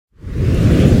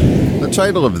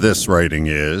title of this writing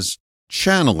is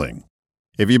Channeling.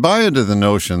 If you buy into the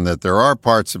notion that there are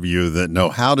parts of you that know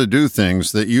how to do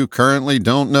things that you currently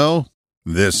don't know,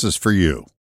 this is for you.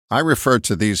 I refer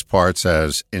to these parts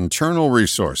as internal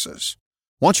resources.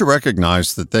 Once you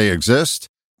recognize that they exist,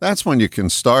 that's when you can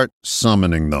start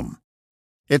summoning them.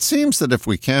 It seems that if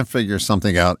we can't figure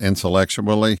something out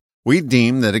intellectually, we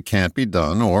deem that it can't be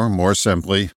done, or more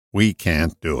simply, we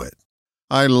can't do it.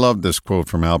 I love this quote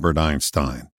from Albert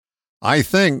Einstein. I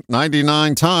think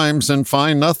 99 times and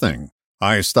find nothing.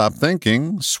 I stop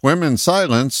thinking, swim in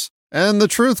silence, and the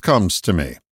truth comes to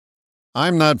me.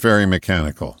 I'm not very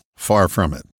mechanical, far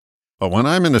from it. But when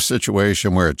I'm in a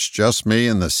situation where it's just me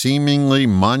and the seemingly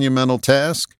monumental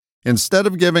task, instead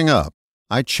of giving up,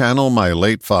 I channel my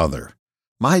late father.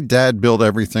 My dad built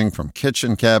everything from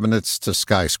kitchen cabinets to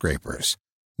skyscrapers.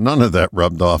 None of that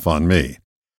rubbed off on me.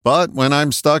 But when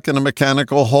I'm stuck in a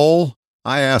mechanical hole,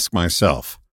 I ask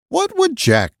myself, what would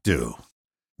Jack do?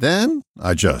 Then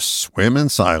I just swim in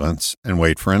silence and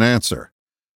wait for an answer.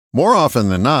 More often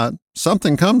than not,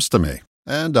 something comes to me,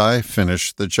 and I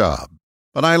finish the job.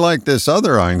 But I like this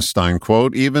other Einstein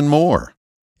quote even more.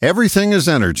 Everything is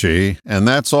energy, and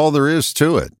that's all there is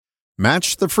to it.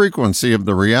 Match the frequency of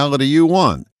the reality you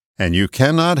want, and you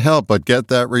cannot help but get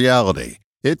that reality.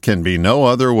 It can be no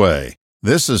other way.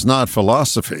 This is not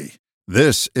philosophy.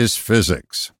 This is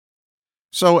physics.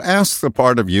 So ask the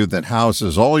part of you that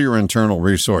houses all your internal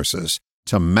resources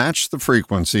to match the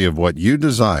frequency of what you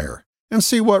desire and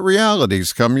see what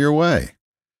realities come your way.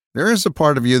 There is a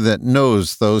part of you that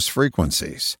knows those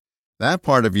frequencies. That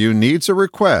part of you needs a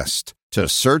request to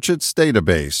search its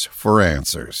database for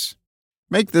answers.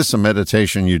 Make this a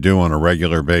meditation you do on a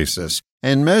regular basis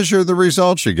and measure the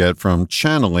results you get from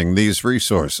channeling these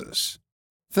resources.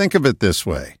 Think of it this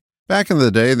way. Back in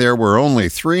the day, there were only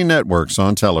 3 networks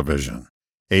on television: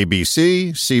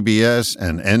 ABC, CBS,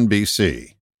 and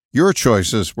NBC. Your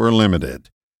choices were limited.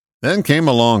 Then came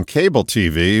along cable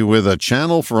TV with a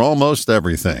channel for almost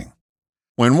everything.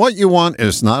 When what you want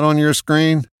is not on your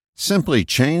screen, simply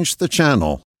change the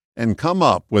channel and come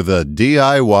up with a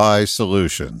DIY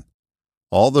solution.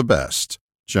 All the best,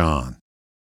 John.